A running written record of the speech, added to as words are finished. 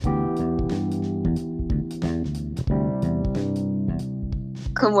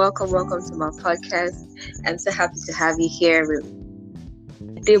welcome to my podcast. I'm so happy to have you here.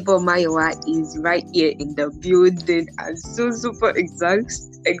 Debo Mayowa is right here in the building. I'm so super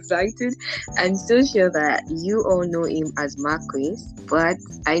excited and so sure that you all know him as Marquis, but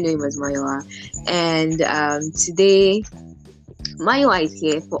I know him as Mayowa. And today, Mayowa is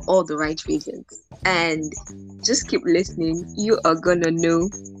here for all the right reasons. And just keep listening. You are gonna know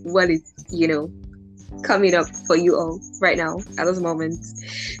what is, coming up for you all right now at this moment.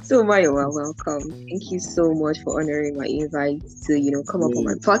 So Mayowa, welcome. Thank you so much for honoring my invite to, come up on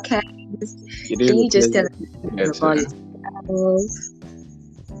my podcast. It Can is a you just tell pleasure us to be about here, yourself?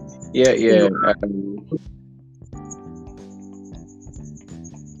 Yeah, You yeah.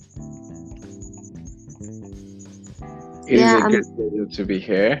 It is yeah, a great pleasure to be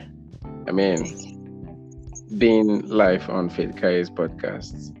here. I mean, being live on Faith Kai's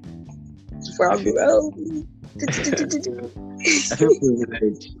podcast. I from feel, Rome. I feel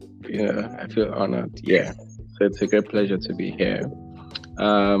privileged. I feel honored. Yeah. So it's a great pleasure to be here.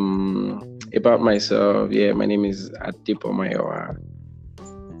 About myself, yeah, my name is Adipo Mayowa.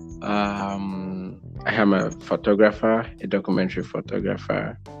 I am a photographer, a documentary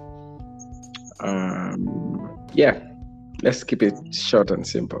photographer. Yeah, let's keep it short and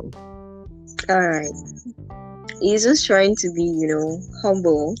simple. All right. He's just trying to be,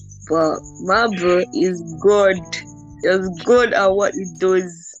 humble, but my bro is good. He's good at what he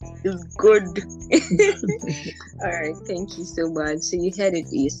does. He's good. All right, thank you so much. So you heard it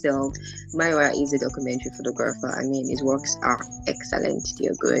yourself. Myra is a documentary photographer. I mean, his works are excellent.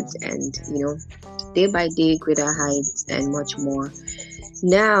 They're good, and day by day, greater heights and much more.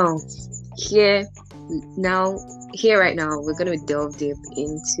 Now, here, here right now, we're gonna delve deep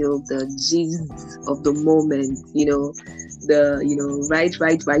into the gist of the moment.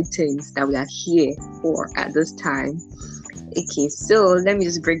 The right things that we are here for at this time. Okay, so let me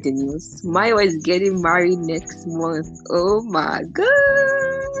just break the news. Maya is getting married next month. Oh my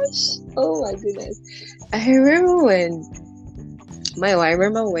gosh! Oh my goodness! I remember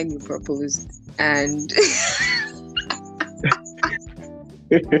when you proposed, and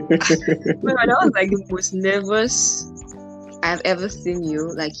that was like the most nervous I've ever seen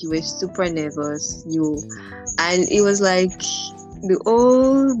you. Like you were super nervous. And it was like the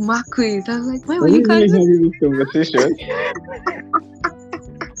old Marquis. I was like, Are You we can't really do having this conversation?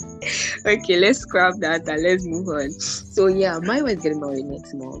 Okay, let's scrap that and let's move on. So yeah, my wife getting married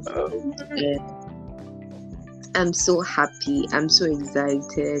next month. Yeah. I'm so happy. I'm so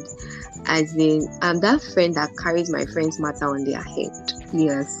excited. As in, I'm that friend that carries my friend's matter on their head.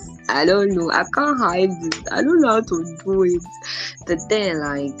 Yes. I don't know. I can't hide it. I don't know how to do it. But then,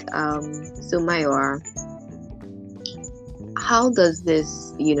 so Maiwa, how does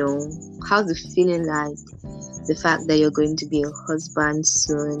this, how's the feeling like? The fact that you're going to be a husband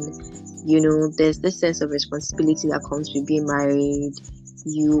soon, there's this sense of responsibility that comes with being married.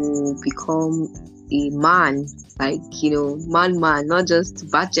 You become a man, man, not just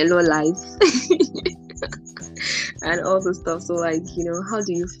bachelor life and all the stuff. So, how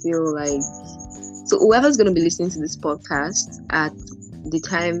do you feel like? So, whoever's going to be listening to this podcast at the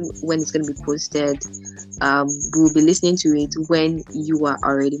time when it's going to be posted, we'll be listening to it when you are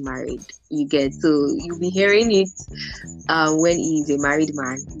already married. You get, so you'll be hearing it when he's a married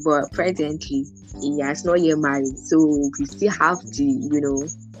man, but presently he has not yet married, so we still have the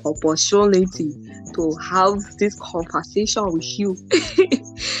opportunity to have this conversation with you. Of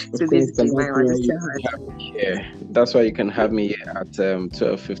So course, basically and my that's wife why is you tell her. can have me here. That's why you can have me here at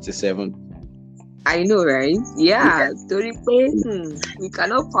 12:57. I know, right? Yeah, we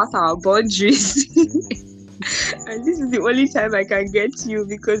cannot pass our boundaries. And this is the only time I can get you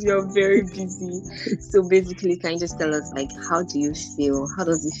because you're very busy. So basically, can you just tell us, how do you feel? How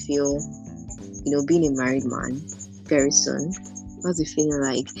does it feel, being a married man very soon? What's it feeling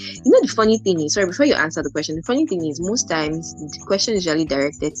like? The funny thing is, sorry, before you answer the question, the funny thing is, most times the question is usually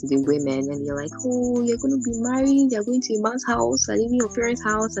directed to the women, and you're like, oh, you're going to be married, you're going to a man's house, and leaving your parents'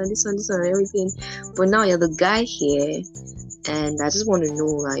 house, and this one, and everything. But now you're the guy here, and I just want to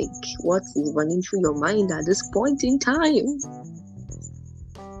know, what is running through your mind at this point in time?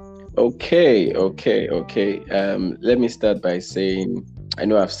 Okay. Let me start by saying I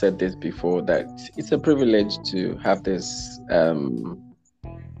know I've said this before that it's a privilege to have this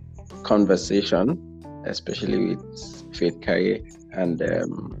conversation, especially with Faith Kai and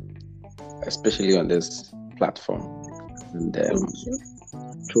especially on this platform and Thank you.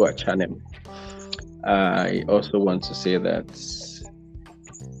 through our channel. I also want to say that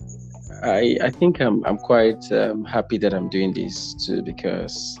I think I'm quite happy that I'm doing this too,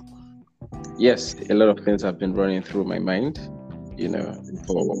 because yes, a lot of things have been running through my mind,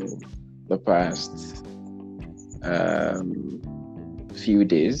 for the past few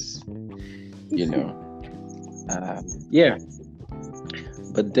days, yeah.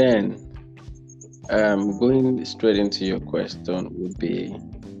 But then, going straight into your question would be,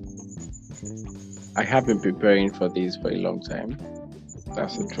 I have been preparing for this for a long time.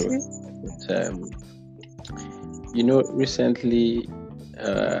 That's the truth. But, recently,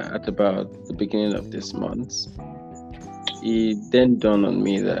 at about the beginning of this month, it then dawned on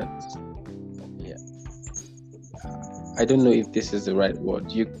me that, I don't know if this is the right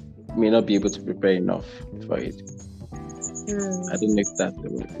word. You may not be able to prepare enough for it. I don't know if that's the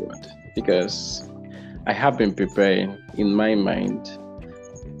right word, because I have been preparing in my mind.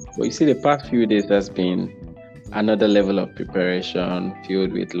 But you see, the past few days has been another level of preparation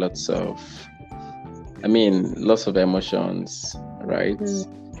filled with lots of emotions, right?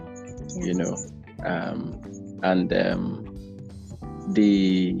 And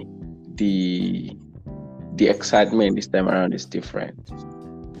the excitement this time around is different,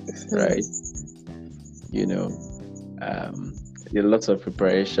 right? There are lots of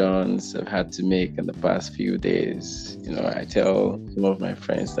preparations I've had to make in the past few days. I tell some of my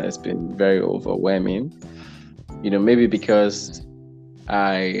friends that it's been very overwhelming. Maybe because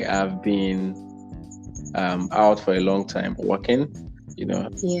I have been out for a long time working.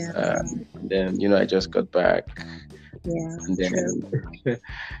 Then I just got back. And then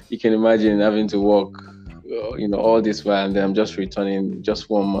you can imagine having to work, all this while, and then I'm just returning just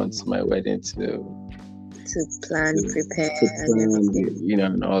 1 month to my wedding to plan, prepare, and everything.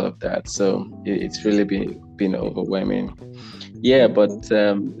 And all of that. So it's really been overwhelming. Yeah, but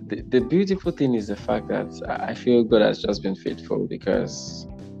the beautiful thing is the fact that I feel God has just been faithful, because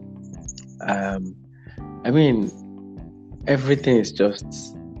everything is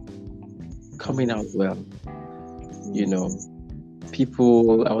just coming out well.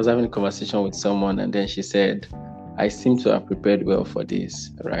 I was having a conversation with someone, and then she said, I seem to have prepared well for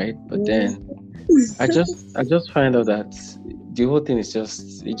this, right? But then I just find out that the whole thing is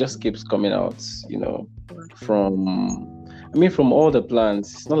it just keeps coming out, from all the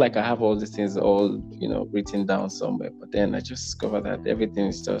plans. It's not like I have all these things all, written down somewhere, but then I just discover that everything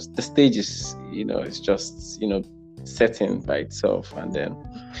is just, the stage is, it's just, setting by itself. And then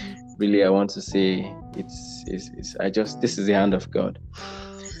really I want to say this is the hand of God.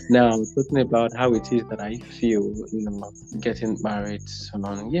 Now, talking about how it is that I feel, getting married soon.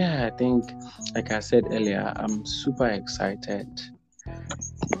 I think, like I said earlier, I'm super excited.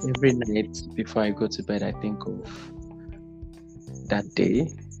 Every night before I go to bed, I think of that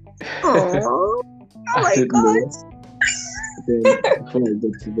day. Oh my God. Then before I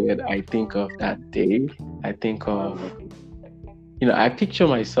go to bed, I think of that day. I think of, I picture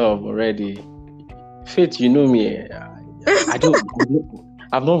myself already. Faith, you know me.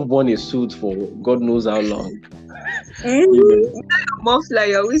 I've not worn a suit for God knows how long. Muffler,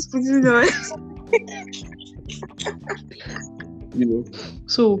 you're always putting on.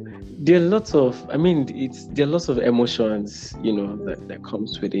 So there are lots of, there are lots of emotions, that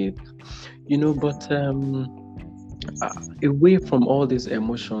comes with it, but away from all these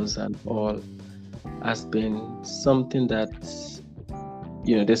emotions and all has been something that,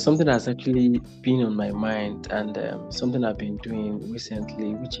 there's something that's actually been on my mind, and something I've been doing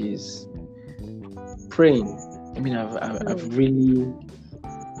recently, which is praying. I've really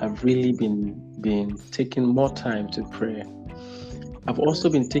been taking more time to pray. I've also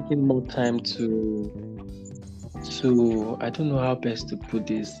been taking more time to I don't know how best to put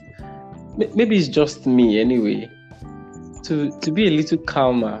this. Maybe it's just me anyway. To be a little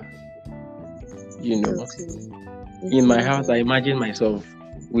calmer, In my house, I imagine myself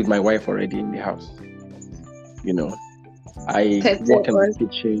with my wife already in the house. I walk in the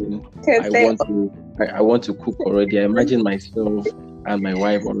kitchen. I want to cook already. I imagine myself and my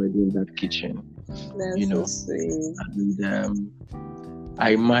wife already in that kitchen. That's so sweet. And I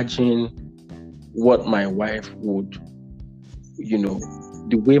imagine what my wife would,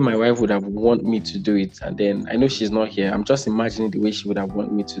 the way my wife would have want me to do it. And then I know she's not here. I'm just imagining the way she would have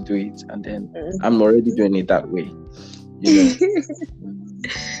want me to do it. And then I'm already doing it that way.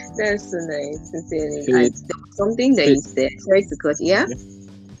 That's so nice. Sincerely. Something that you said. Sorry to cut. Yeah?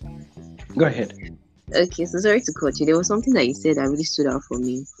 Go ahead. Okay, so sorry to cut you. There was something that you said that really stood out for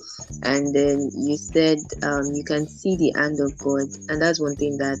me. And then you said you can see the hand of God. And that's one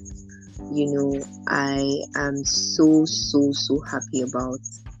thing that, I am so happy about.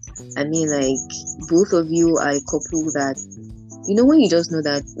 Both of you are a couple that, when you just know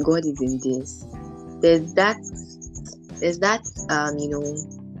that God is in this, there's that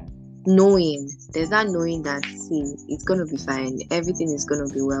there's that knowing that, see, it's gonna be fine, everything is gonna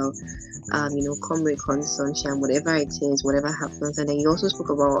be well. Come rain, come sunshine, whatever it is, whatever happens. And then you also spoke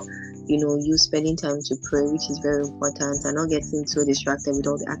about, you spending time to pray, which is very important, and not getting so distracted with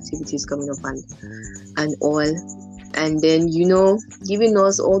all the activities coming up and all. And then, giving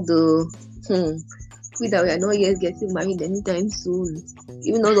us all the we that we are not yet getting married anytime soon.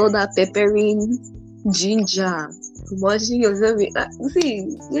 Giving us all that peppering, ginger, washing yourself.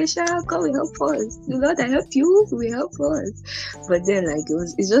 See, Yesha, come and help us. The Lord that help you will help us. But then, like,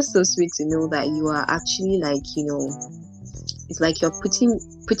 it's just so sweet to know that you are actually, like, it's like you're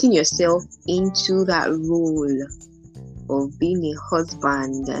putting yourself into that role of being a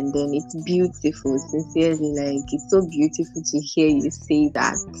husband, and then it's beautiful. Sincerely, like, it's so beautiful to hear you say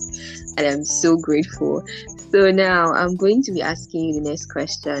that, and I'm so grateful. So now I'm going to be asking you the next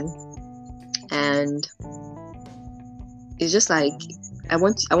question, and it's just like I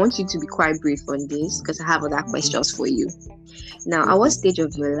want you to be quite brief on this because I have other questions for you. Now, at what stage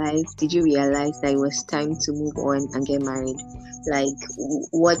of your life did you realize that it was time to move on and get married?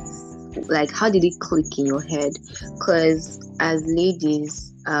 Like, how did it click in your head? Because as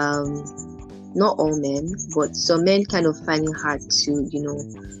ladies, not all men, but some men kind of find it hard to,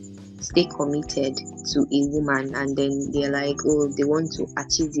 stay committed to a woman, and then they're like, oh, they want to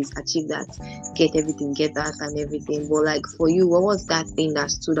achieve this, achieve that, get everything, get that and everything. But like for you, what was that thing that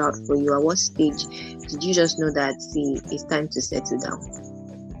stood out for you? At what stage did you just know that, see, it's time to settle down?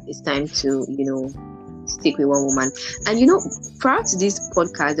 It's time to, stick with one woman. And prior to this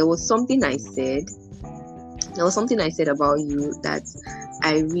podcast, there was something I said about you that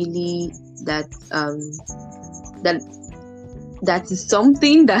I really that is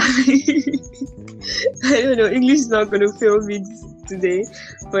something that I don't know, English is not going to fail me today,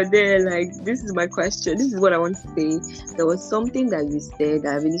 but then, like, this is my question, this is what I want to say. There was something that you said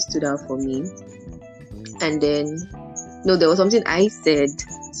that really stood out for me, and then there was something I said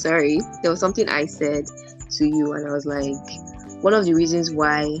to you, and I was like, one of the reasons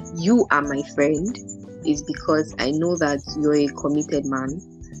why you are my friend is because I know that you're a committed man,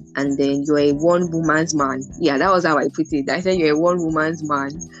 and then you're a one-woman's man. Yeah, that was how I put it. I said you're a one-woman's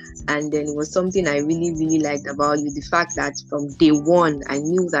man, and then it was something I really, really liked about you. The fact that from day one, I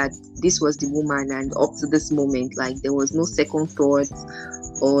knew that this was the woman, and up to this moment, like, there was no second thoughts,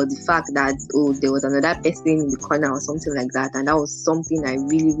 or the fact that, oh, there was another person in the corner or something like that. And that was something I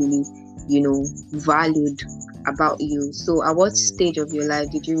really, really, valued about you. So at what stage of your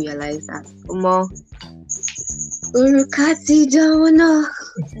life did you realize that, Urukati don't know?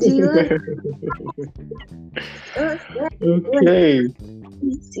 Okay.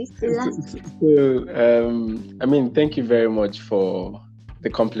 So, thank you very much for the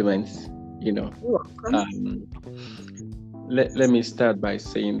compliments. Let me start by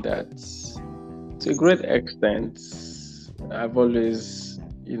saying that, to a great extent, I've always,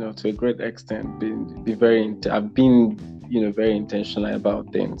 to a great extent, I've been very intentional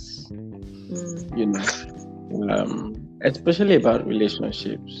about things, especially about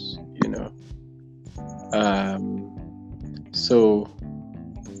relationships, so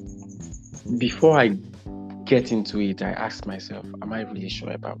before I get into it, I ask myself, am I really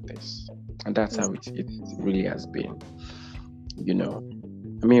sure about this? And that's how it really has been.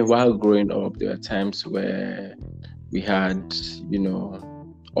 While growing up, there were times where we had,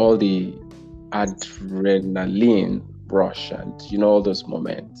 all the adrenaline rush and, all those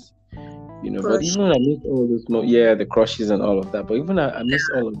moments, but even I miss all those the crushes and all of that, but even I miss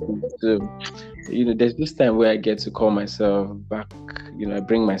all of them too. There's this time where I get to call myself back, I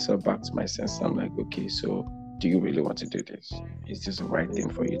bring myself back to my senses. I'm like, okay, so do you really want to do this? Is this the right thing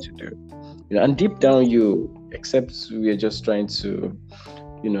for you to do? And deep down except we're just trying to,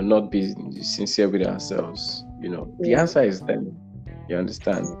 not be sincere with ourselves, the answer is then, you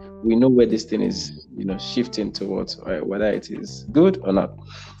understand? We know where this thing is, shifting towards, whether it is good or not,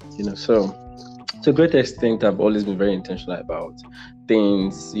 so to a great extent, I've always been very intentional about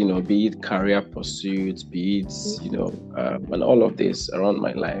things, be it career pursuits, be it, and all of this around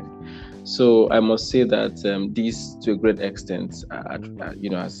my life. So I must say that this, to a great extent,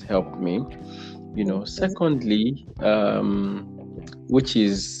 has helped me. Secondly, which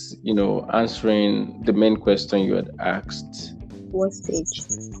is, answering the main question you had asked. What stage?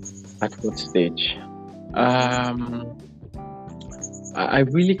 At what stage? I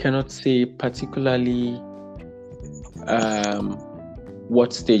really cannot say particularly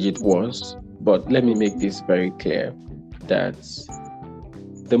what stage it was, but let me make this very clear that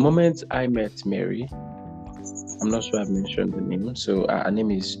the moment I met Mary, I'm not sure I've mentioned the name, so her name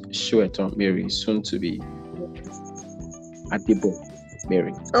is Shueton Mary, soon to be Adibo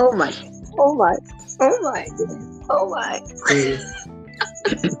Mary. Oh my. Oh my. Oh my. Oh my.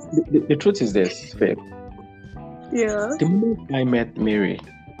 The truth is this, Faith. Yeah. The moment I met Mary,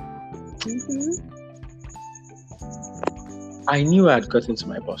 I knew I had gotten to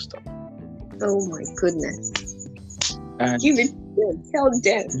my bus stop. Oh my goodness. And Give it to them. Tell them.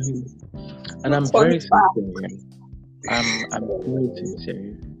 and I'm Not very coming back. sincere. I'm very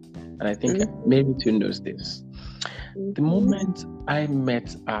sincere. And I think Mary too knows this. The moment I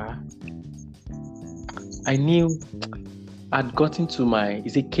met her, I knew I'd gotten to my,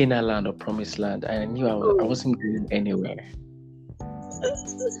 is it Canaan land or Promised Land? And I knew I wasn't going anywhere.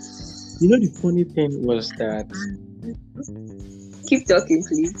 You know, the funny thing was that... Keep talking,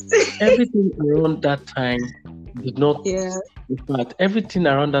 please. Everything around that time did not... Yeah. In fact, everything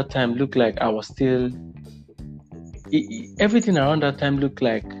around that time looked like I was still... Everything around that time looked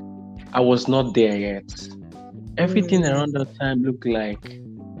like I was not there yet. Everything around that time looked like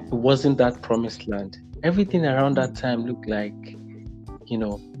it wasn't that Promised Land. Everything around that time looked like,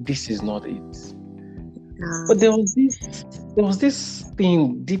 this is not it. But there was this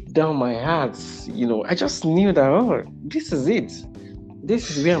thing deep down my heart, I just knew that, this is it. This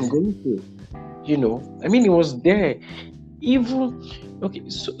is where I'm going to, I mean, it was there. Even, okay,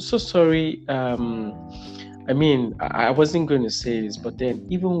 so sorry. I mean, I wasn't going to say this, but then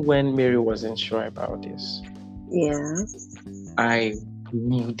even when Mary wasn't sure about this, yeah, I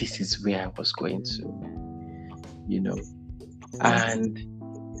knew this is where I was going to, and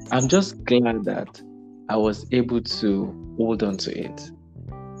I'm just glad that I was able to hold on to it.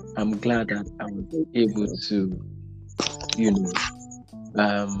 I'm glad that I was able to,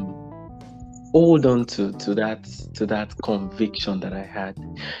 hold on to that conviction that I had.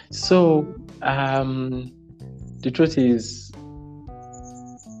 So, the truth is,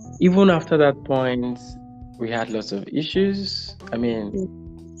 even after that point, we had lots of issues. I mean,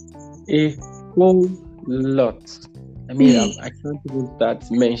 a whole lot. I mean, I can't even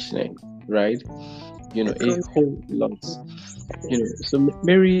start mentioning, right? A whole lot. So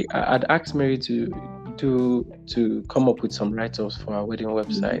Mary, I'd asked Mary to come up with some write-ups for our wedding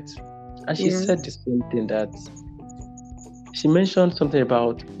website, and she said the same thing, that she mentioned something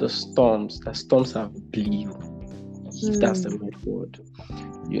about the storms. That storms have blew, if that's the right word,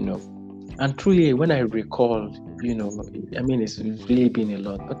 And truly, when I recall, I mean, it's really been a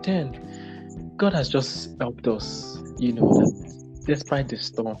lot. But then, God has just helped us, that despite the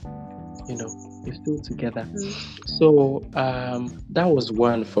storm, we're still together. So that was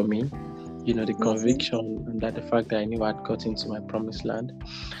one for me, the conviction, and that the fact that I knew I'd got into my Promised Land.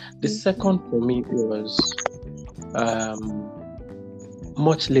 The second for me was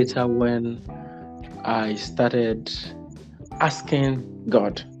much later, when I started asking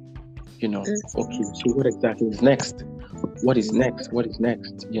God, okay, so what exactly is next? What is next? What is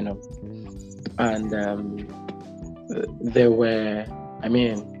next? And there were, I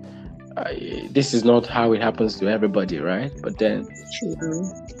mean, this is not how it happens to everybody, right? But then,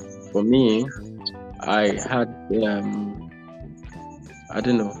 for me, I had, I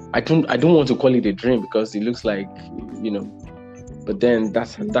don't know. I don't want to call it a dream, because it looks like, but then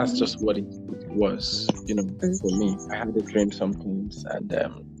that's just what it was, for me. I had a dream sometimes, and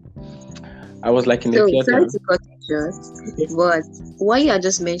I was like in a theater. Sorry to cut you short, but what you are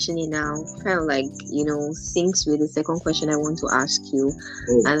just mentioning now kind of like, syncs with the second question I want to ask you.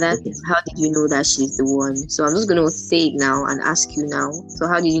 And that's how did you know that she's the one? So I'm just going to say it now and ask you now. So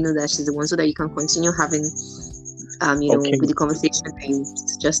how did you know that she's the one, so that you can continue having, with the conversation that you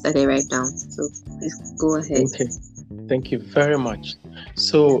just started right now? So please go ahead. Okay. Thank you very much.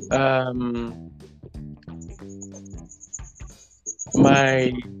 So,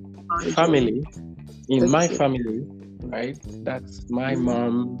 my family, my family, right? That's my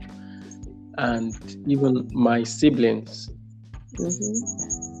mom and even my siblings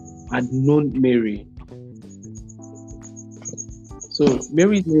had known Mary. So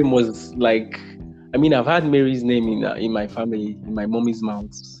Mary's name was like, I mean, I've had Mary's name in my family, in my mommy's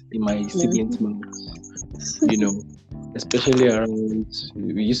mouth, in my siblings' mouth, especially around,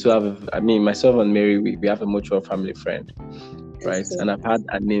 we used to have, myself and Mary, we have a mutual family friend, right? And I've had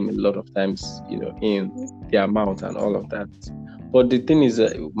a name a lot of times, in their mouth and all of that. But the thing is,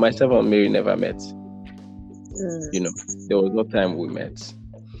 myself and Mary never met. There was no time we met,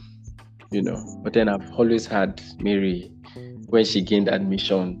 But then I've always had Mary when she gained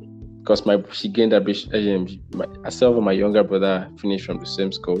admission, because she gained admission, myself and my younger brother finished from the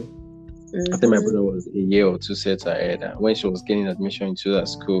same school. I think my brother was a year or two sets ahead. And when she was gaining admission into that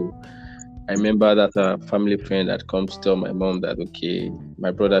school, I remember that a family friend had come to tell my mom that, okay,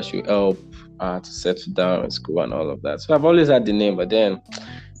 my brother should help to settle down in school and all of that. So I've always had the name, but then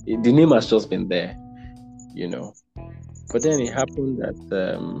the name has just been there, you know. But then it happened that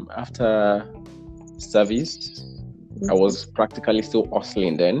after service, I was practically still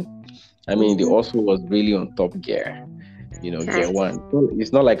hustling then. I mean, the hustle was really on top gear, gear one. So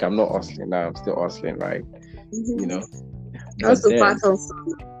it's not like I'm not hustling now, I'm still hustling, right? You know. Also But part of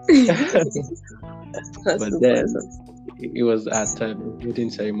but then it was at a wedding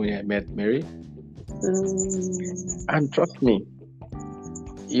ceremony I met Mary. And trust me,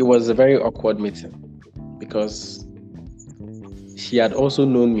 it was a very awkward meeting because she had also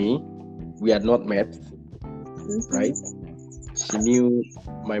known me. We had not met, right? She knew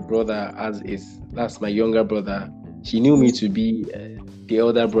my brother that's my younger brother. She knew me to be the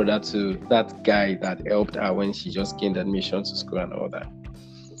elder brother to that guy that helped her when she just gained admission to school and all that.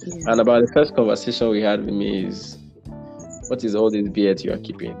 And about the first conversation we had with me is, what is all this beard you are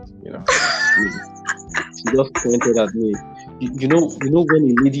keeping? She just pointed at me. You know when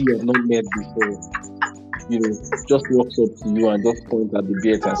a lady you have not met before, just walks up to you and just points at the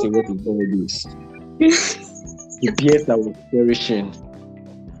beard and say, what is all this? The beard that was perishing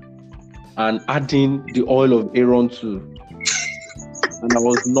and adding the oil of Aaron too. And I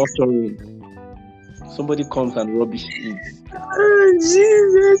was nurturing. Somebody comes and rubbish it. Oh,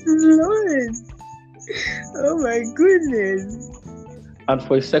 Jesus Lord. Oh my goodness. And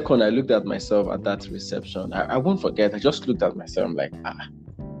for a second, I looked at myself at that reception. I won't forget. I just looked at myself. I'm like,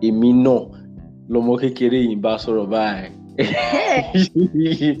 èmi náà lọmọ kékeré yìí bá sọ̀rọ̀ báyìí.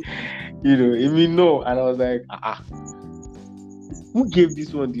 Èmi náà. And I was like, who gave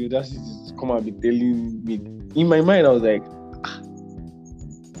this one the audacity to come and be telling me? In my mind, I was like,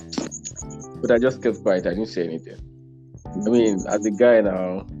 but I just kept quiet. I didn't say anything. I mean, as a guy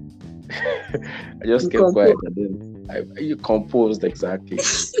now, I just kept quiet, and then you composed exactly.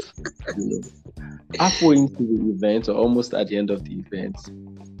 Halfway into the event, or almost at the end of the event,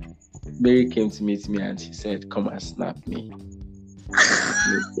 Mary came to meet me and she said, "Come and snap me."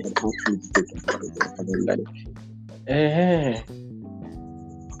 And I'm like,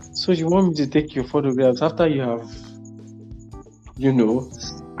 so you want me to take your photographs after you have,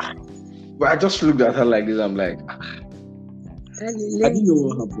 But I just looked at her like this. I'm like, I didn't know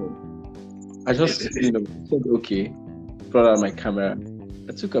what happened. I just, said, okay, brought out my camera.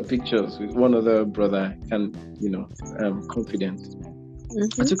 I took her pictures with one other brother, confident.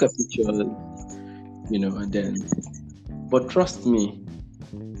 I took a picture, and then, but trust me,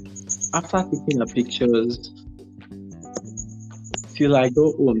 after taking her pictures, till I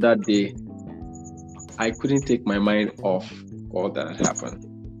got home that day, I couldn't take my mind off all that had happened.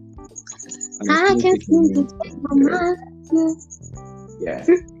 I can see it. Yeah.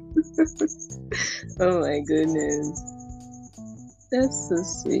 Oh my goodness. That's so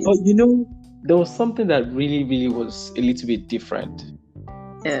sweet. Oh, there was something that really, really was a little bit different.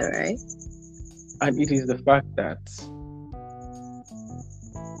 Yeah, right. And it is the fact that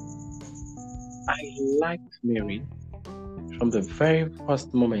I liked Mary from the very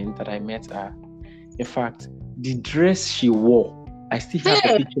first moment that I met her. In fact, the dress she wore, I still have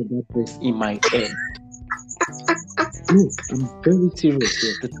a picture of that dress in my head. No, I'm very serious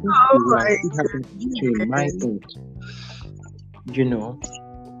here. The dress she wore, I still have that picture in my head.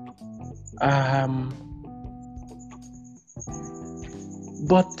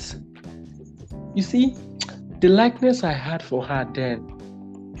 But you see, the likeness I had for her then,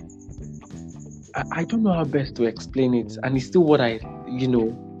 I don't know how best to explain it, and it's still what I,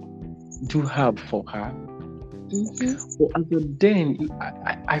 do have for her. But as of then,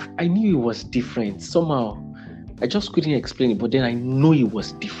 I knew it was different somehow. I just couldn't explain it, but then I know it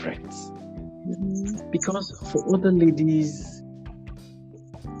was different. Because for other ladies,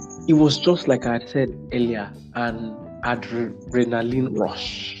 it was just like I had said earlier, an adrenaline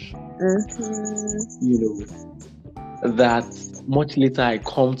rush. That much later I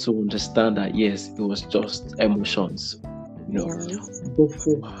come to understand that yes, it was just emotions. But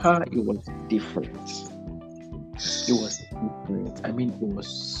for her, it was different. It was different. I mean, it was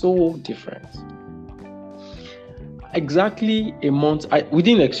so different. Exactly a month, we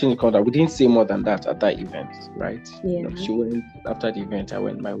didn't exchange contact. We didn't say more than that at that event, right? Yeah. She went after the event. I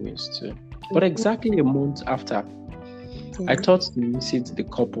went my ways too. But exactly a month after, I thought to visit the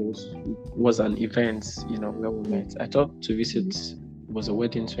couples. It was an event, where we met. I thought to visit. It was a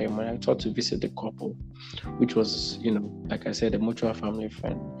wedding ceremony. I thought to visit the couple, which was, like I said, a mutual family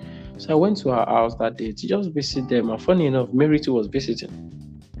friend. So I went to her house that day to just visit them. And funny enough, Mary too was visiting.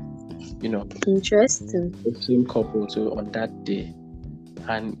 Interesting. The same couple too on that day.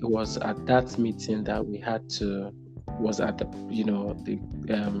 And it was at that meeting that we had to, was at the, the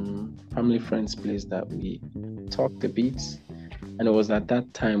family friend's place that we talked a bit. And it was at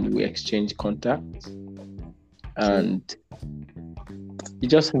that time we exchanged contact. And it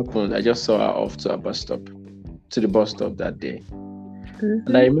just happened. I just saw her off to the bus stop that day.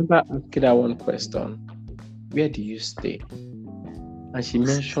 And I remember asking her one question: where do you stay? And she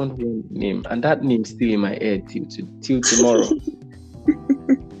mentioned one name, and that name still in my head till tomorrow.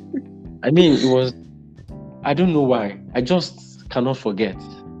 I mean, it was, I don't know why, I just cannot forget.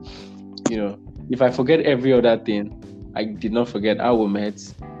 If I forget every other thing, I did not forget how we met.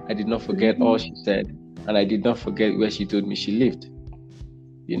 I did not forget all she said, and I did not forget where she told me she lived.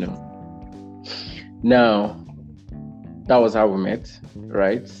 Now, that was how we met,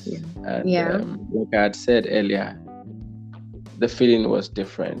 right? And like I had said earlier, the feeling was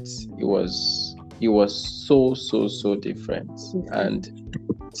different. It was so different. And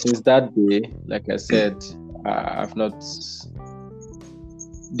since that day, like I said, I've not.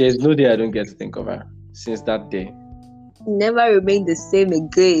 There's no day I don't get to think of her. Since that day, never remained the same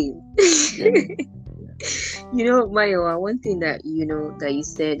again. Mayowa, one thing that that you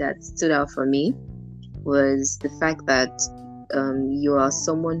said that stood out for me was the fact that you are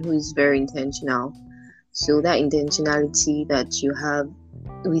someone who is very intentional. So that intentionality that you have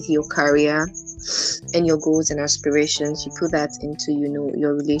with your career and your goals and aspirations, you put that into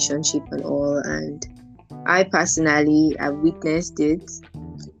your relationship and all. And I personally have witnessed it,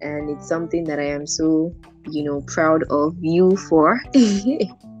 and it's something that I am so proud of you for.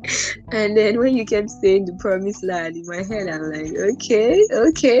 And then when you kept saying the promised land, in my head I'm like,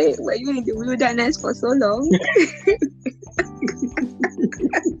 okay, were you in the wilderness for so long?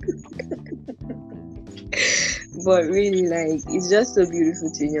 But really, like, it's just so beautiful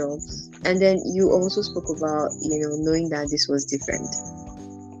to know. And then you also spoke about knowing that this was different,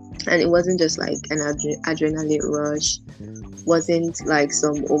 and it wasn't just like an adrenaline rush, wasn't like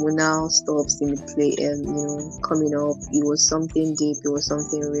some hormonal stops in the play coming up. It was something deep, it was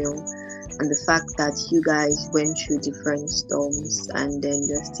something real. And the fact that you guys went through different storms and then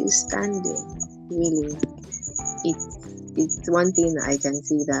you're still standing, really, it's one thing that I can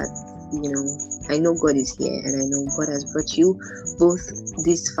see that I know God is here, and I know God has brought you both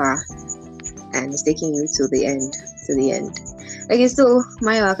this far and is taking you to the end. Okay, so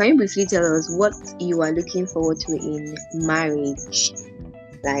Maya, can you briefly tell us what you are looking forward to in marriage?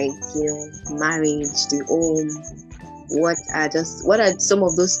 Like, marriage, the home. What are some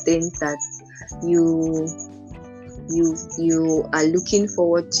of those things that you are looking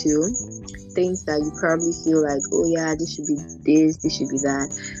forward to? Things that you probably feel like, oh yeah, this should be this should be that.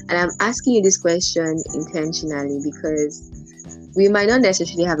 And I'm asking you this question intentionally because we might not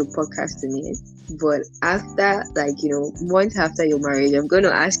necessarily have a podcast in it, but after, months after your marriage, I'm going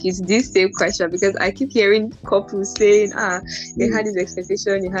to ask you this same question, because I keep hearing couples saying, they had this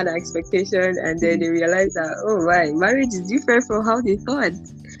expectation, you had an expectation, and then they realize that, oh right, marriage is different from how they thought.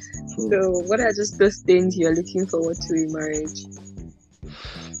 So what are just those things you're looking forward to in marriage?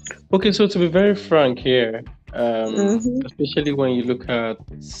 Okay, so to be very frank here, especially when you look at,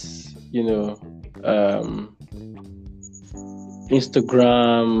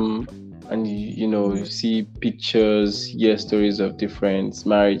 Instagram, and you see pictures, hear stories of different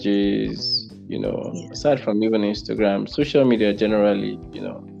marriages, aside from even Instagram, social media generally,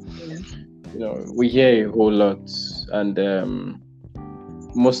 we hear a whole lot, and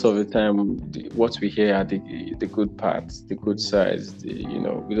most of the time what we hear are the good parts, the good sides.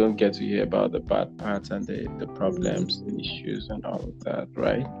 We don't get to hear about the bad parts and the problems, the issues and all of that,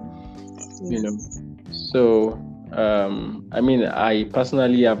 right? So I mean, I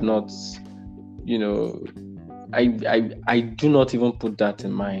personally have not, I do not even put that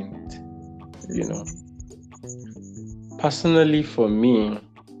in mind. Personally, for me,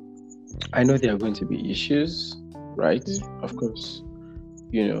 I know there are going to be issues, right? Of course,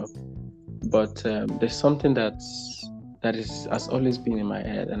 but there's something that has always been in my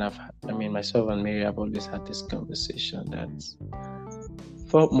head, and myself and Mary have always had this conversation that,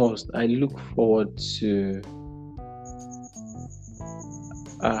 foremost, I look forward to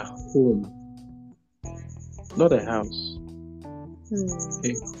a home, not a house,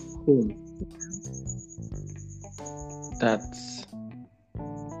 a home that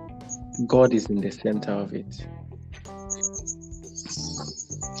God is in the center of it.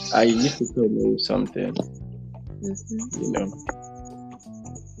 I used to tell you something,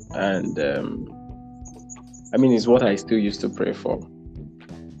 and it's what I still used to pray for.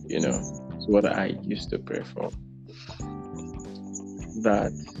 It's what I used to pray for.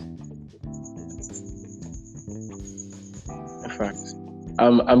 That, in fact,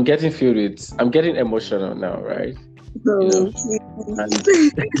 I'm getting filled with. I'm getting emotional now, right? You know, So, and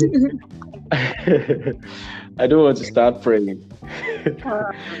I don't want to start praying.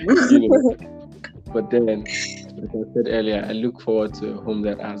 You know, but then, like I said earlier, I look forward to a home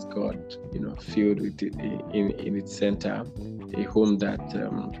that has God, filled with it in its center, a home that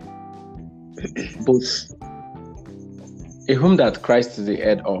both a home that Christ is the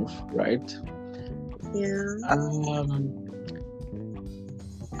head of, right? yeah.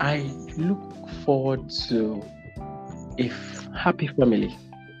 I look forward to a happy family,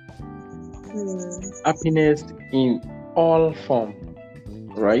 happiness in all form,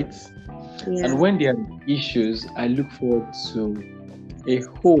 right? Yeah. And when there are issues, I look forward to a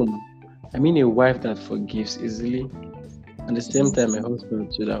home. I mean, a wife that forgives easily, and at the same time, a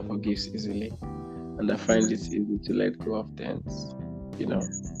husband too that forgives easily, and that finds it easy to let go of things,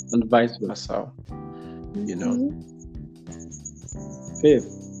 and vice versa, Faith,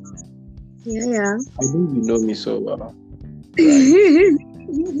 Yeah. I know you know me so well, right?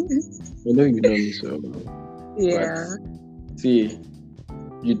 I know you know me so well, Yeah. but see,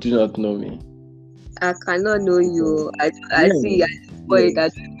 you do not know me. I cannot know you. I Yeah, see. I point yeah.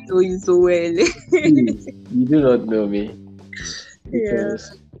 that I know you so well. You do not know me Yeah.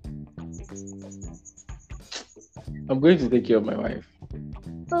 because I'm going to take care of my wife,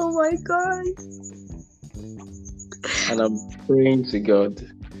 Oh my God. and I'm praying to God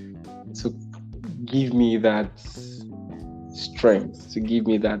to give me that strength, to give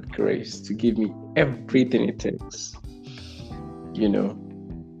me that grace, to give me everything it takes.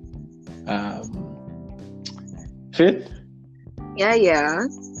 Faith. Yeah.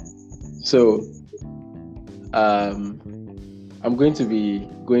 So, I'm going to be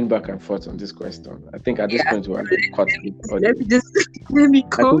going back and forth on this question. I think at this point we'll have to cut this audio. Let me I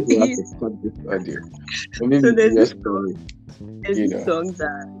come think we'll have in. to cut this audio. Or maybe So there's this just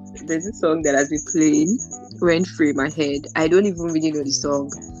song that has been playing went through my head. I don't even really know the song.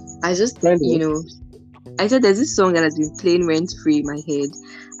 I just Kind of. I said there's this song that has been playing went through my head.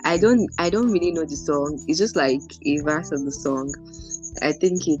 I don't really know the song. It's just like a verse of the song. I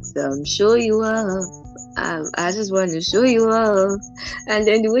think it's show you up. I just want to show you up. And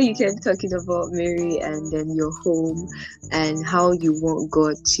then the way you kept talking about Mary and then your home and how you want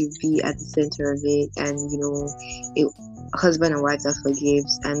God to be at the center of it, and a husband and wife that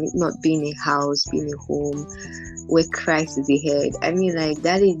forgives, and it not being a house, being a home where Christ is the head. I mean, like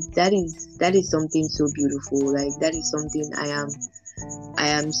that is something so beautiful. Like that is something I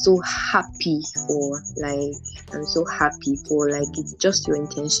am so happy for. Like I'm so happy for. Like it's just your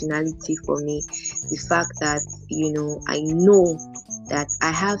intentionality for me. The fact that I know that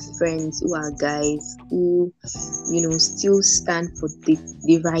I have friends who are guys who still stand for the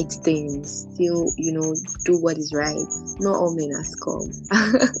right things, still do what is right. Not all men are scum.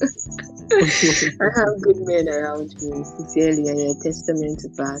 I have good men around me, sincerely, and you're a testament to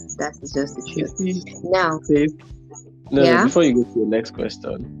that. That is just the truth. Now, No, before you go to the next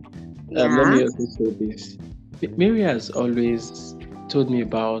question, let me also say this. Mary has always told me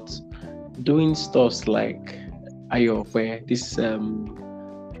about doing stuff like Ayope, this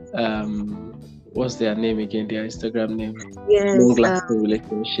what's their name again? Their Instagram name? Yes. Long-lasting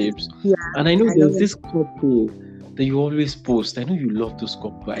relationships. Yeah. And I know there's this couple that you always post. I know you love those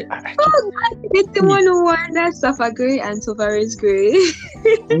couples. It's the one who won that Safa Gray and Sofaris Gray.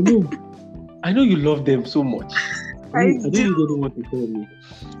 I know you love them so much. I don't even want to tell me.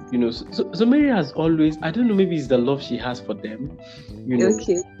 So Mary has always, I don't know, maybe it's the love she has for them,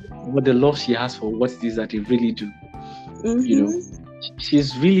 but the love she has for what it is that they really do.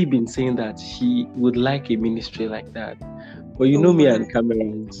 She's really been saying that she would like a ministry like that. But me and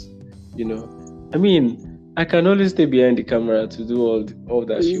cameras, I mean, I can always stay behind the camera to do all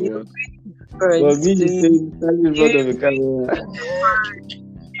that she wants. But me saying stand in front of the camera.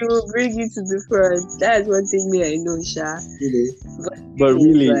 She will bring you to the front. That's one thing I know, Sha. But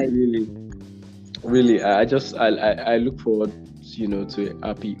really, I look forward, to a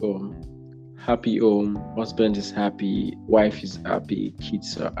happy home. Happy home, husband is happy, wife is happy,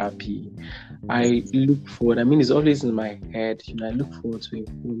 kids are happy. I look forward, it's always in my head, I look forward to a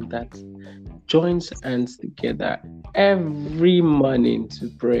home that joins hands together every morning to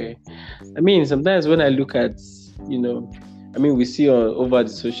pray. Sometimes when I look at, we see over the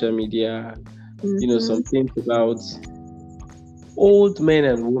social media, some things about old men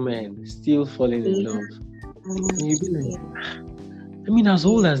and women still falling in love. And you be like, as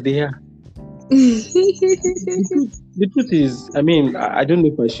old as they are. The truth is, I don't know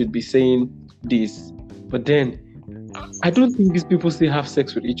if I should be saying this, but then I don't think these people still have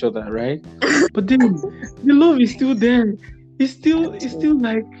sex with each other, right? But then the love is still there.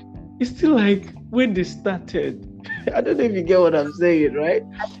 it's still like when they started. I don't know if you get what I'm saying, right?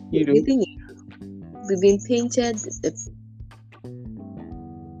 You The know, thing is, we've been painted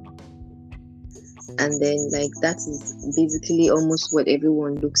and then like that is basically almost what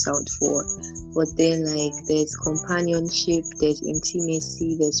everyone looks out for. But then like there's companionship, there's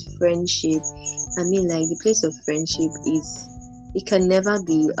intimacy, there's friendship. I mean, like the place of friendship is, it can never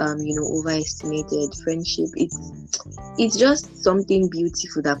be overestimated. Friendship, it's just something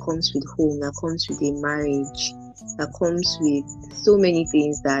beautiful that comes with home, that comes with a marriage, that comes with so many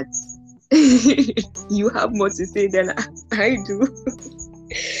things that you have more to say than I do.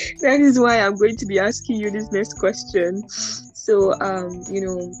 That is why I'm going to be asking you this next question. So,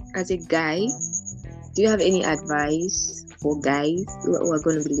 as a guy, do you have any advice for guys who are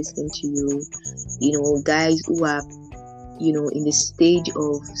going to be listening to you? You know, guys who are, in the stage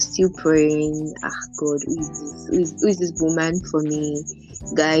of still praying, God, who is this woman for me?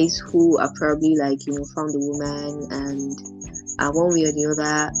 Guys who are probably like, found a woman and are one way or the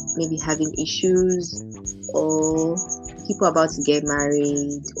other maybe having issues, or people about to get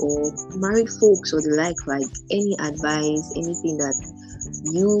married, or married folks or the like any advice, anything that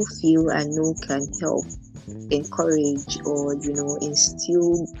you feel and know can help encourage or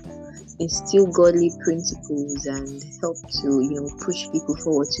instill godly principles and help to push people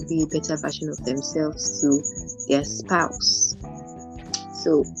forward to be a better version of themselves to their spouse.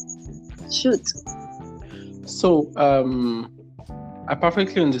 So shoot. so I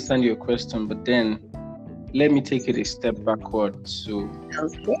perfectly understand your question, but then let me take it a step backward to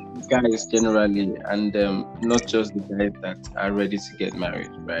Okay. guys generally, and not just the guys that are ready to get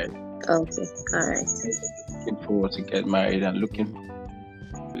married, right? Okay. All right. Looking forward to get married and looking for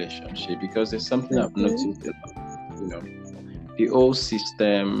a relationship, because there's something I've noticed about, the old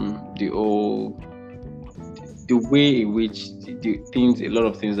system, the way in which a lot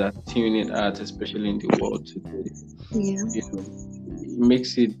of things are tuning out, especially in the world today. Yeah. It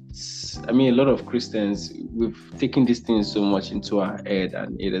makes it. I mean, a lot of Christians, we've taken these things so much into our head,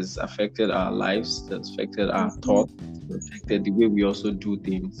 and it has affected our lives. It has affected our thoughts. It has affected the way we also do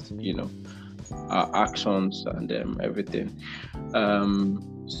things. Our actions and everything.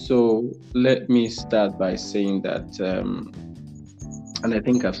 So let me start by saying that, and I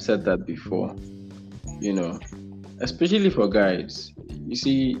think I've said that before. Especially for guys, you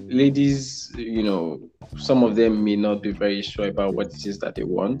see, ladies, some of them may not be very sure about what it is that they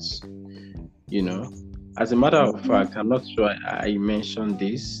want. As a matter of fact, I'm not sure I mentioned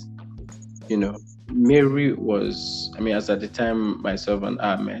this. Mary was, as at the time myself and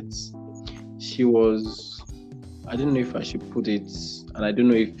I met, she was, I don't know if I should put it, and I don't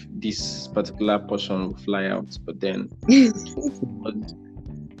know if this particular portion will fly out, but then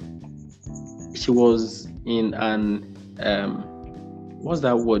she was in an what's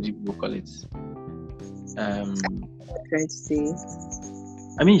that word you will call it? Trying to say.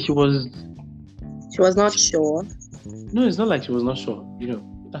 She was not sure. No, it's not like she was not sure.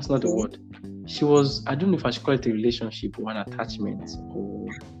 That's not the word. She was, I don't know if I should call it a relationship or an attachment, or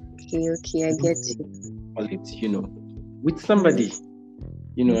Okay, I get you. call it, with somebody.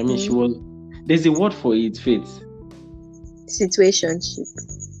 She was, there's a word for it, faith. Situationship.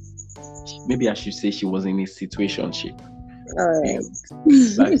 Maybe I should say she was in a situationship. All right.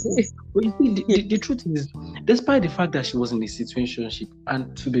 But you see, the truth is, despite the fact that she was in a situationship,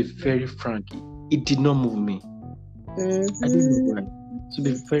 and to be very frank, it did not move me. I didn't know why. To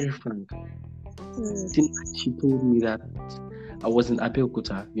be very frank, she told me that I was in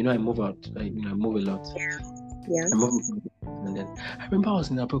Abeokuta. I move out. I move a lot. Yeah. I move, and then I remember I was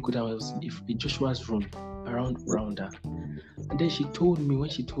in Abeokuta. I was in Joshua's room around her, and then she told me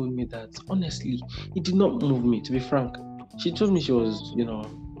that honestly, it did not move me. To be frank, she told me she was,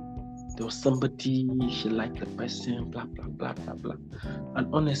 there was somebody, she liked the person, blah blah blah blah blah, and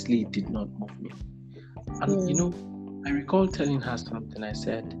honestly, it did not move me. And I recall telling her something. I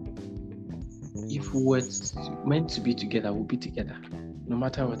said, if we were meant to be together, we'll be together, no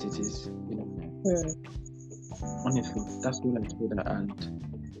matter what it is. Honestly, that's what I told her, and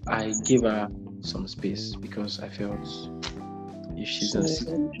I gave her some space because I felt if she's in a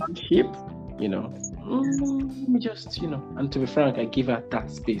situationship, let me just, and to be frank, I gave her that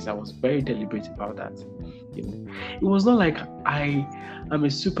space. I was very deliberate about that. It was not like I am a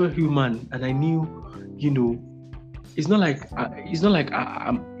superhuman and I knew, it's not like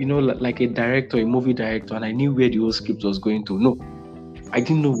I'm, like a director, a movie director, and I knew where the whole script was going to. No, I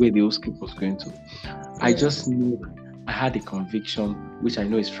didn't know where the whole script was going to. I just knew I had a conviction, which I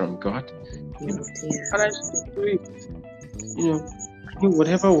know is from God, and I stood to it.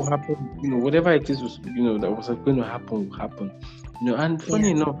 whatever will happen, whatever it is, that was going to happen will happen. And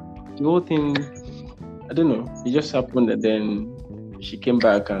funny enough, the whole thing, I don't know, it just happened, and then she came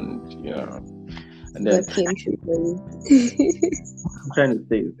back, and and then What came true for you? I'm trying to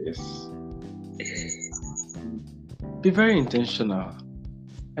say this: be very intentional.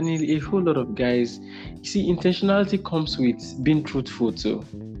 And a whole lot of guys, you see, intentionality comes with being truthful too.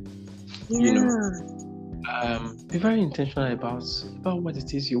 Be very intentional about what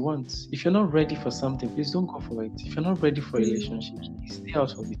it is you want. If you're not ready for something, please don't go for it. If you're not ready for a relationship, stay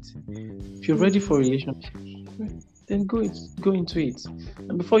out of it. If you're ready for a relationship, then go into it.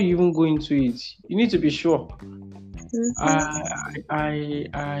 And before you even go into it, you need to be sure.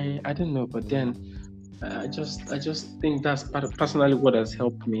 I don't know, but then I just think that's personally what has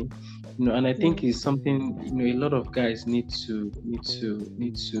helped me, and I think it's something a lot of guys need to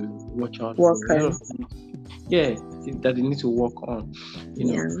watch out for. That they need to work on. A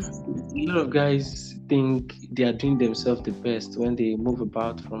lot of guys think they are doing themselves the best when they move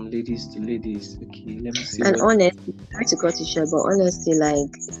about from ladies to ladies. Okay, let me see. And honestly, sorry to cut you short, but honestly,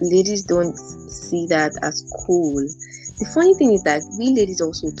 like, ladies don't see that as cool. The funny thing is that we ladies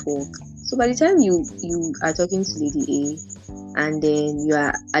also talk. So by the time you are talking to Lady A, and then you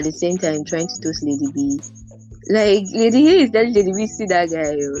are at the same time trying to toast Lady B, like, Lady A is telling Lady B, see that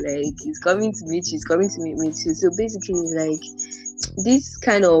guy, like, he's coming to meet you, he's coming to meet me too. So basically, like, this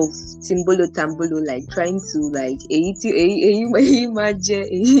kind of tambolo, like, trying to, like, you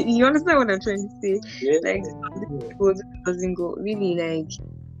understand what I'm trying to say? Like, doesn't go really, like,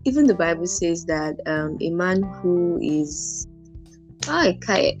 even the Bible says that a man who is I'm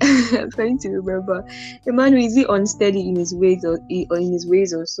trying to remember. A man who is unsteady in his ways or in his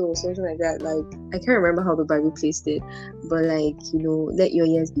ways or so, or something like that. Like, I can't remember how the Bible placed it, but like, let your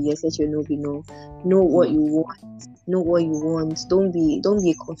yes be yes, let your no be no. Know what you want. Know what you want. Don't be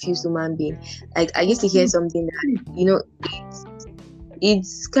a confused human being. Like, I used to hear something that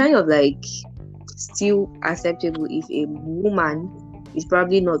it's kind of like still acceptable if a woman is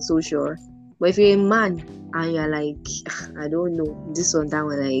probably not so sure, but if you're a man and you're like, I don't know, this one, that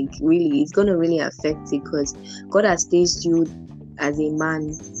one, like, really, it's gonna really affect it, because God has placed you as a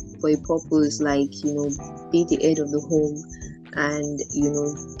man for a purpose, like, be the head of the home, and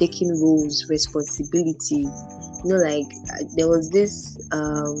taking roles, responsibility. Like, there was this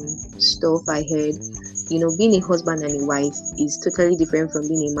stuff I heard. Being a husband and a wife is totally different from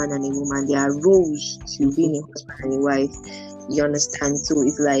being a man and a woman. There are roles to being a husband and a wife. You understand? So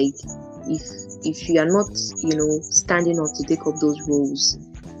it's like, if you are not, standing up to take up those roles,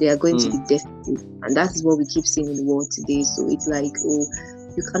 they are going to be deficit, and that is what we keep seeing in the world today. So it's like,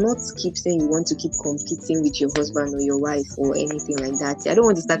 you cannot keep saying you want to keep competing with your husband or your wife or anything like that. I don't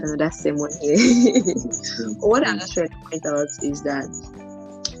want to start another sermon here. But what I'm just trying to point out is that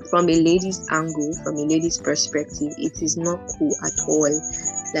from a lady's angle, from a lady's perspective, it is not cool at all,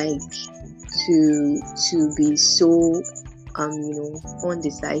 like, to be so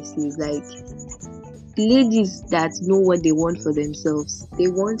undecisive. Like, ladies that know what they want for themselves, they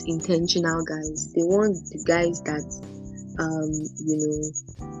want intentional guys. They want the guys that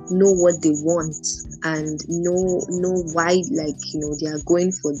know what they want and know why, like, they are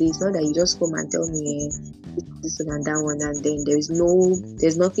going for this. Not that you just come and tell me this one and that one, and then there's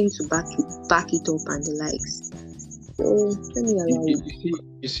nothing to back it up and the likes. So let me allow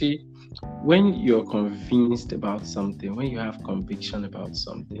you see, when you're convinced about something, when you have conviction about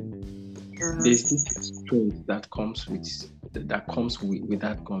something, there's this strength that comes with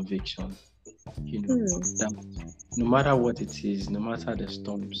that conviction. That no matter what it is, no matter the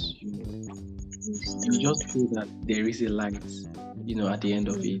storms, you just feel that there is a light, at the end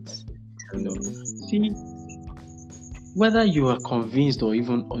of it. See, whether you are convinced or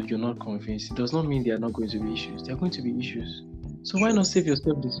you're not convinced, it does not mean there are not going to be issues. There are going to be issues. So why not save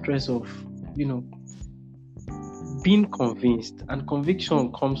yourself the stress of, being convinced? And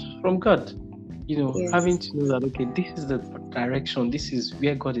conviction comes from God. Having to know that, okay, this is the direction, this is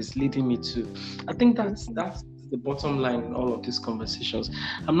where God is leading me to. I think that's the bottom line in all of these conversations.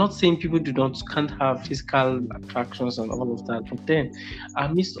 I'm not saying people can't have physical attractions and all of that, but then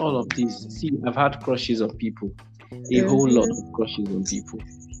amidst all of this, see, I've had crushes on people, a whole lot of crushes on people,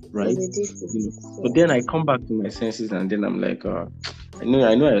 right? But then I come back to my senses, and then I'm like, I know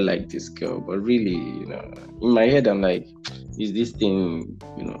I like this girl, but really, in my head, I'm like, is this thing,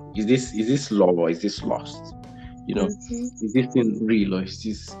 is this love or is this lust? Is this thing real or is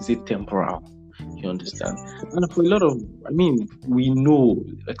it temporal? You understand? And for a lot of, we know,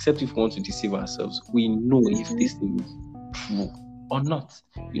 except if we want to deceive ourselves, we know if this thing is true. or not,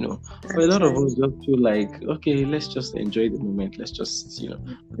 For a lot of us just feel like, okay, let's just enjoy the moment. Let's just,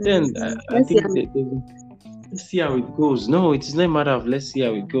 But then I think that let's see how it goes. No, it is not a matter of let's see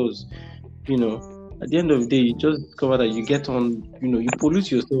how it goes. At the end of the day, you just discover that you get on, you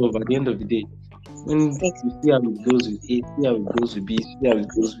pollute yourself at the end of the day. When you see how it goes with A, see how it goes with B, see how it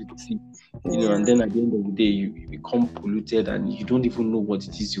goes with C, and then at the end of the day, you become polluted and you don't even know what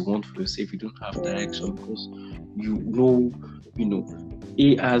it is you want for yourself. You don't have direction because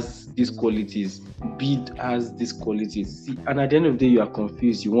A has these qualities, B has these qualities, C, and at the end of the day, you are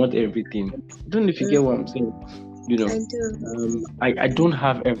confused. You want everything. I don't know if you get what I'm saying. I don't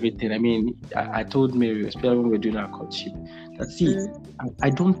have everything. I mean, I told Mary, especially when we're doing our courtship, that see, I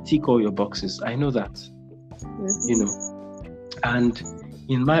don't tick all your boxes. I know that, and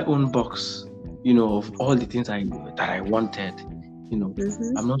in my own box, of all the things that I wanted,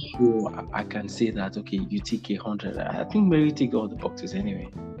 I'm not sure I can say that, okay, you tick 100. I think Mary tick all the boxes anyway,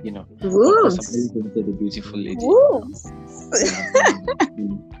 Of course, I've always wanted a beautiful lady.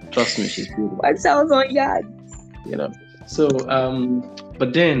 Trust me, she's beautiful. What sounds on yard? So,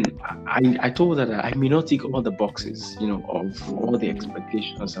 but then I told her that I may not tick all the boxes, of all the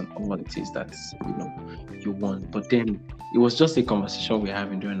expectations and all it is that, you want. But then it was just a conversation we're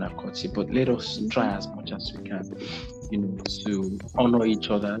having during our courtship. But let us try as much as we can, to honor each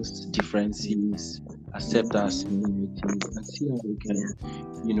other's differences, accept our similarities, and see how we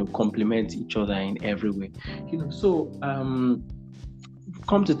can, complement each other in every way. So,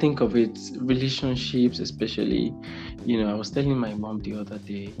 come to think of it, relationships especially, I was telling my mom the other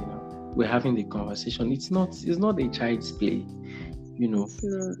day, we're having the conversation. It's not a child's play,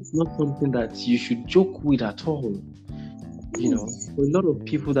 It's not something that you should joke with at all. For a lot of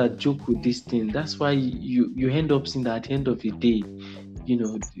people that joke with this thing, that's why you end up seeing that at the end of the day,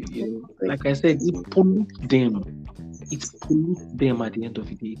 like I said, it pollutes them. It pollutes them at the end of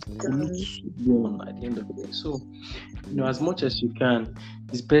the day. It pollutes one at the end of the day. So, as much as you can,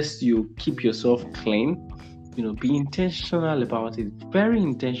 it's best you keep yourself clean. Be intentional about it. Very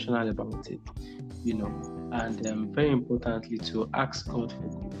intentional about it. And very importantly, to ask God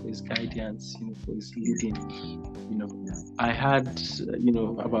for His guidance. For His leading. I had,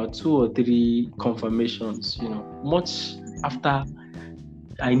 about 2 or 3 confirmations. Much after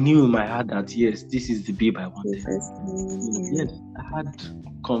I knew in my heart that yes, this is the babe I wanted. Yes, I had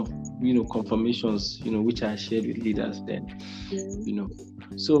confirmations, which I shared with leaders then.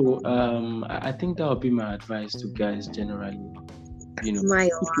 So I think that would be my advice to guys generally.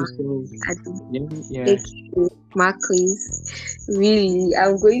 Marquis, really,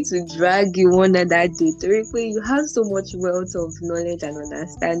 I'm going to drag you one other day. You have so much wealth of knowledge and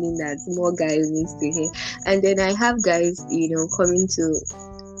understanding that more guys needs to hear. And then I have guys, coming to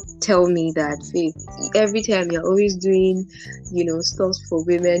tell me that, Faith, every time you're always doing, stuff for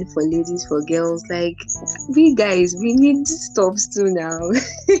women, for ladies, for girls. Like, we guys, we need stops too now.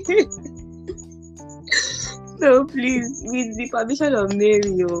 So please, with the permission of Mary,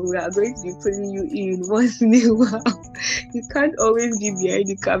 we are going to be putting you in once in a while. You can't always be behind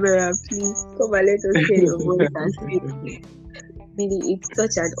the camera. Please come and let us hear your voice and speak. Really, it's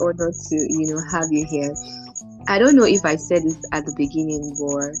such an honor to, have you here. I don't know if I said it at the beginning,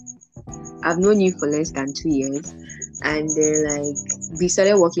 but I've known you for less than 2 years. And then, we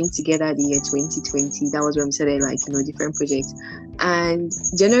started working together the year 2020. That was when we started, different projects. And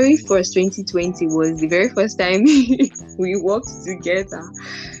January 1st, 2020 was the very first time we worked together.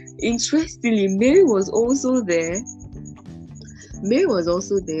 Interestingly, Mary was also there,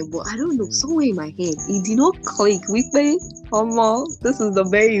 but I don't know, somewhere in my head, it did not click with me. This is the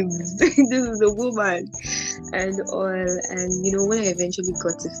babe, this is the woman, and all. And when I eventually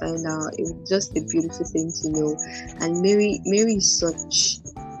got to find out, it was just a beautiful thing to know. And Mary is such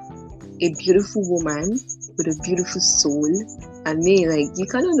a beautiful woman with a beautiful soul. And me, you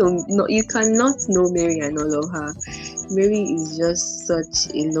cannot know Mary and not love her. Mary is just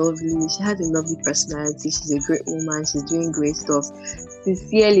such she has a lovely personality. She's a great woman. She's doing great stuff.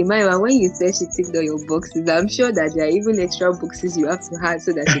 Sincerely, Myra, when you said she ticked all your boxes, I'm sure that there are even extra boxes you have to have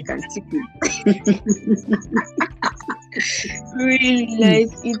so that you can tick it. Really,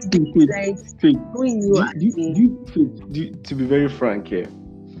 it's when you are. To be very frank here,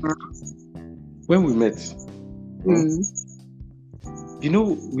 when we met,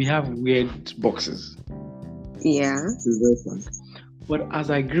 we have weird boxes. Yeah. But as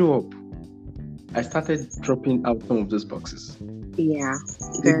I grew up, I started dropping out some of those boxes. Yeah,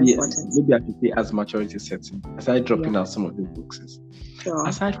 very important. Maybe I should say as maturity setting. I started dropping out some of those boxes. Sure.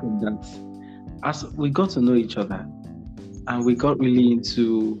 Aside from that, as we got to know each other and we got really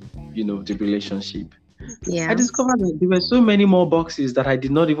into, the relationship, I Yeah. discovered that there were so many more boxes that I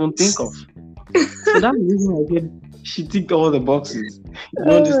did not even think of. So that's the reason why I said she ticked all the boxes. You Oh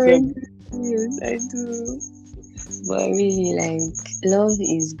my understand? goodness, I do. But really, like, love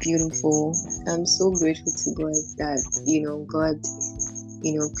is beautiful. I'm so grateful to God that, God,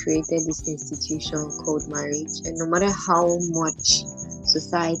 created this institution called marriage. And no matter how much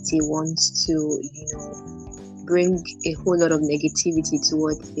society wants to, bring a whole lot of negativity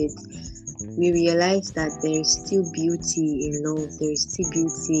towards it, we realize that there is still beauty in love, there is still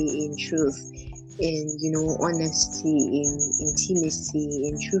beauty in truth, in honesty, in intimacy,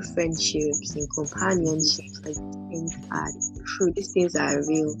 in true friendships, in companionships. Like, things are true, these things are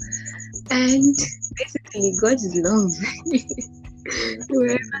real. And basically, God is love.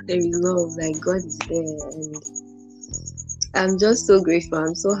 Wherever there is love, like, God is there. And I'm just so grateful,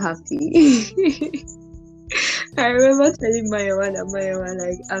 I'm so happy. I remember telling Mayawa that Mayawa,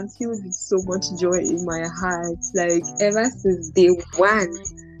 like, I'm filled with so much joy in my heart. Like, ever since day one,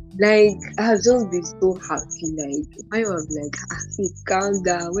 like, I've just been so happy. Like, Mayawa was like, hey, calm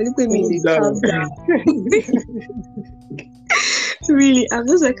down. When you put me, they calm down. Really, I'm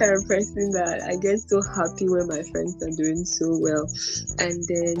just the kind of person that I get so happy when my friends are doing so well. And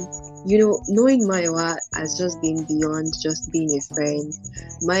then, knowing Mayawa has just been beyond just being a friend.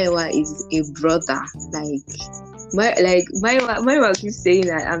 Mayawa is a brother. Mayawa keeps saying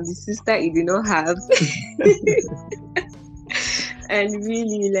that I'm the sister he did not have. And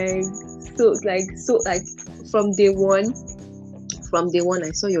really, like, from day one,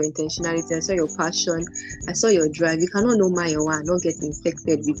 I saw your intentionality, I saw your passion, I saw your drive. You cannot know Mayowa and not get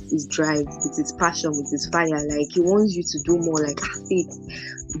infected with his drive, with his passion, with his fire. Like, he wants you to do more. Like, Faith,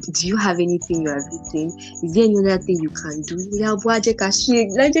 do you have anything you have written? Is there any other thing you can do? Yeah, let's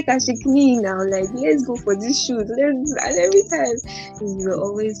me now. Like, let's go for this shoot. And every time you were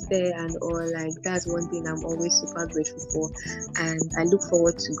always there and all. Like, that's one thing I'm always super grateful for. And I look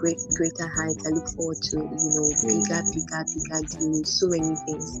forward to greater heights. I look forward to bigger deals, so many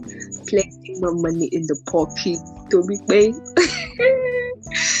things. Plenty more money in the pocket to be paid.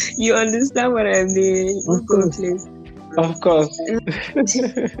 You understand what I mean? We'll Of go course. place. Of course.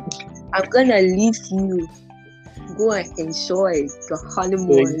 I'm gonna leave you. Go and enjoy the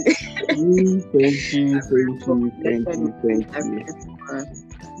honeymoon. Thank you, thank So, you, thank you, thank I you,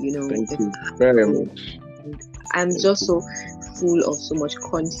 remember, thank the you very much. I'm Thank just you. so full of so much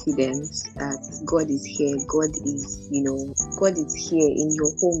confidence that God is here. God is here in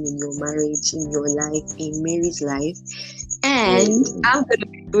your home, in your marriage, in your life, in Mary's life. And I'm gonna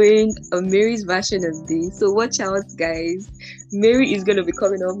be doing a Mary's version of this. So watch out, guys. Mary is gonna be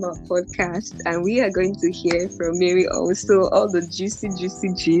coming on my podcast, and we are going to hear from Mary also all the juicy,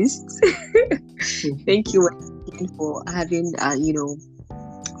 juicy gists. Thank you again for having,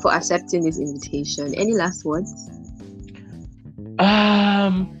 for accepting this invitation. Any last words?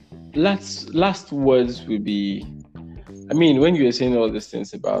 Last words would be, I mean, when you were saying all these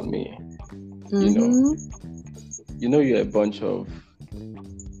things about me, Mm-hmm. you're a bunch of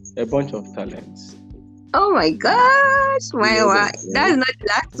talents. Oh my gosh, You know that, that's right? not the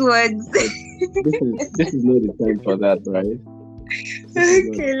last words. But this is not the time for that, right? This is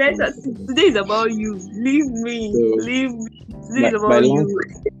not Okay, the let time us. for that. Today is about you. Leave me. So Leave me. Today my is my about last you.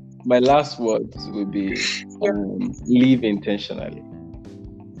 my last words would be Yeah. live intentionally.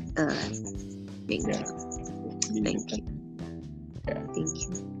 Thank Yeah, you. live Thank you. intentionally. Yeah. Thank you.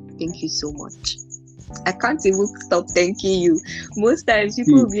 Thank you so much. I can't even stop thanking you. Most times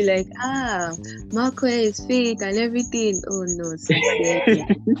people See, will be like, Marquez, Faith, and everything. Oh no, sincerely.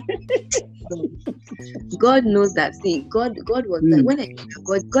 God knows that. See, God was like, see,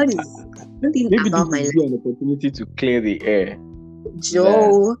 when God is something maybe this about my will life. be an opportunity to clear the air that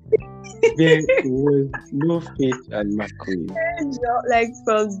Joe, there was no Faith and McQueen. like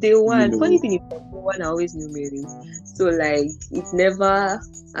from day You one. Funny know, thing is, from day one, I always knew Mary. So like, it's never.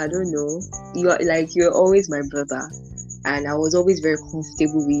 I don't know. You're always my brother, and I was always very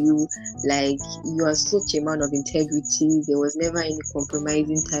comfortable with you. Like, you are such a man of integrity. There was never any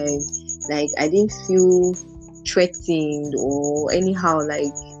compromising time. Like, I didn't feel threatened or anyhow.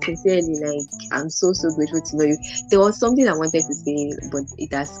 Like, sincerely, like, I'm so grateful to know you. There was something I wanted to say, but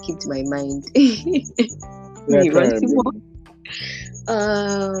it has skipped my mind. I Me, can't Rantimo. remember.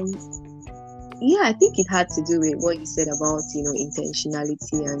 Um, yeah, I think it had to do with what you said about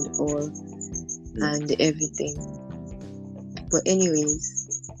intentionality and all and everything. But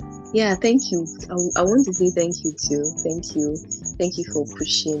anyways, yeah, thank you. I want to say thank you too. Thank you for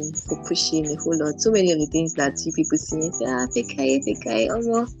pushing a whole lot. So many of the things that you people see and say,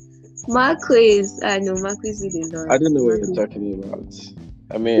 Fekai, Marquis. I know Marquis did a lot. I don't know what you're Marquis. talking about.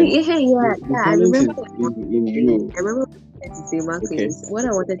 I mean, the I talent is remember what I wanted in to say. you. I remember what I wanted to say, Okay. Marcus. What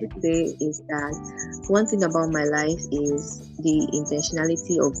I wanted to say is that one thing about my life is the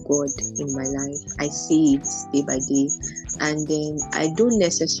intentionality of God in my life. I see it day by day, and then I don't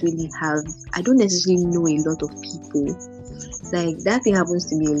necessarily know a lot of people. Like that thing happens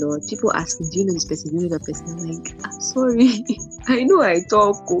to me a lot. People ask me, "Do you know this person? Do you know that person?" I'm like, "I'm sorry, I know I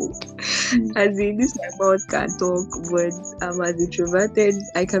talk, as in this my mouth can talk, but I'm as introverted.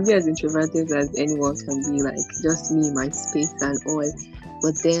 I can be as introverted as anyone can be, like just me, my space and all.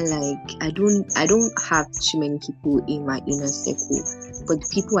 But then, like, I don't have too many people in my inner circle. But the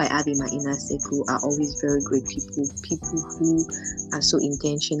people I have in my inner circle are always very great people who are so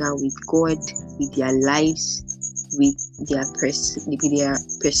intentional with God, with their lives, with their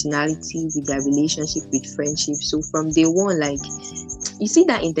personality, with their relationship, with friendship. So from day one, like you see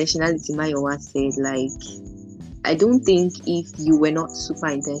that intentionality Mayowa said, like I don't think if you were not super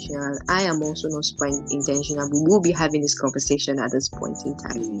intentional, I am also not super intentional, we will be having this conversation at this point in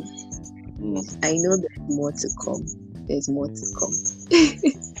time. I know there's more to come. There's more to come.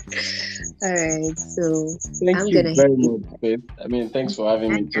 All right, so Thank I'm you gonna very much, Faith. I mean, thanks for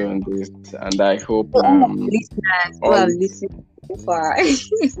having me too on this, and I hope listeners who all have listened so far.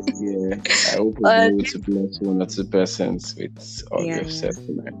 yeah, I hope we'll be able to bless one or two persons with all Yeah, you've said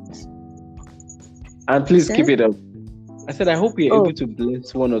tonight. And please Sir? keep it up. I said I hope you're Oh. able to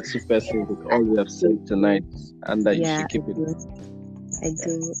bless one or two persons with all you have said tonight, and that you Yeah, should keep it up. I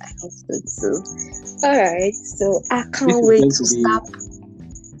do. I hope so too. All right, so I This can't is wait going to to be stop.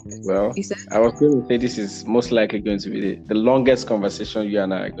 well. You said? I was going to say this is most likely going to be the longest conversation you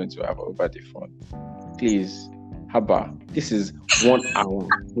and I are going to have over the phone. Please, Haba, this is 1 hour.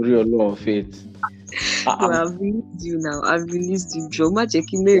 Real love, Faith. No, I've released you now. I've released you. Joma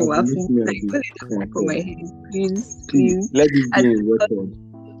checking me. Let My head, please. this be in record.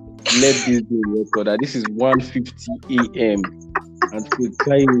 Let this be in record. That this is 1:50 a.m. and Faith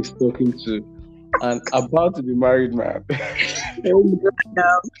Kai is talking to an about to be married man.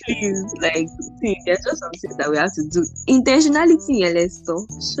 Now, please, like, see, there's just some things that we have to do. Intentionality in Leicester.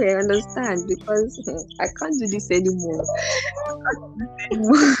 So I understand because I can't do this anymore.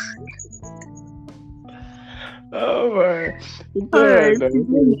 Oh my! All right, Let me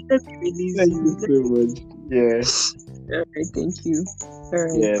release thank you. you so much. Yeah. All right, thank you. All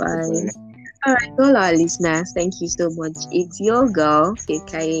right, Yeah. bye. Bye. All right, all our listeners, thank you so much. It's your girl,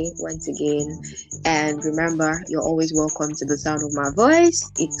 Kekaye, once again. And remember, you're always welcome to the sound of my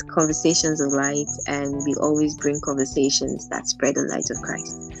voice. It's Conversations of Light, and we always bring conversations that spread the light of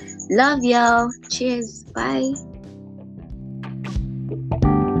Christ. Love y'all. Cheers. Bye.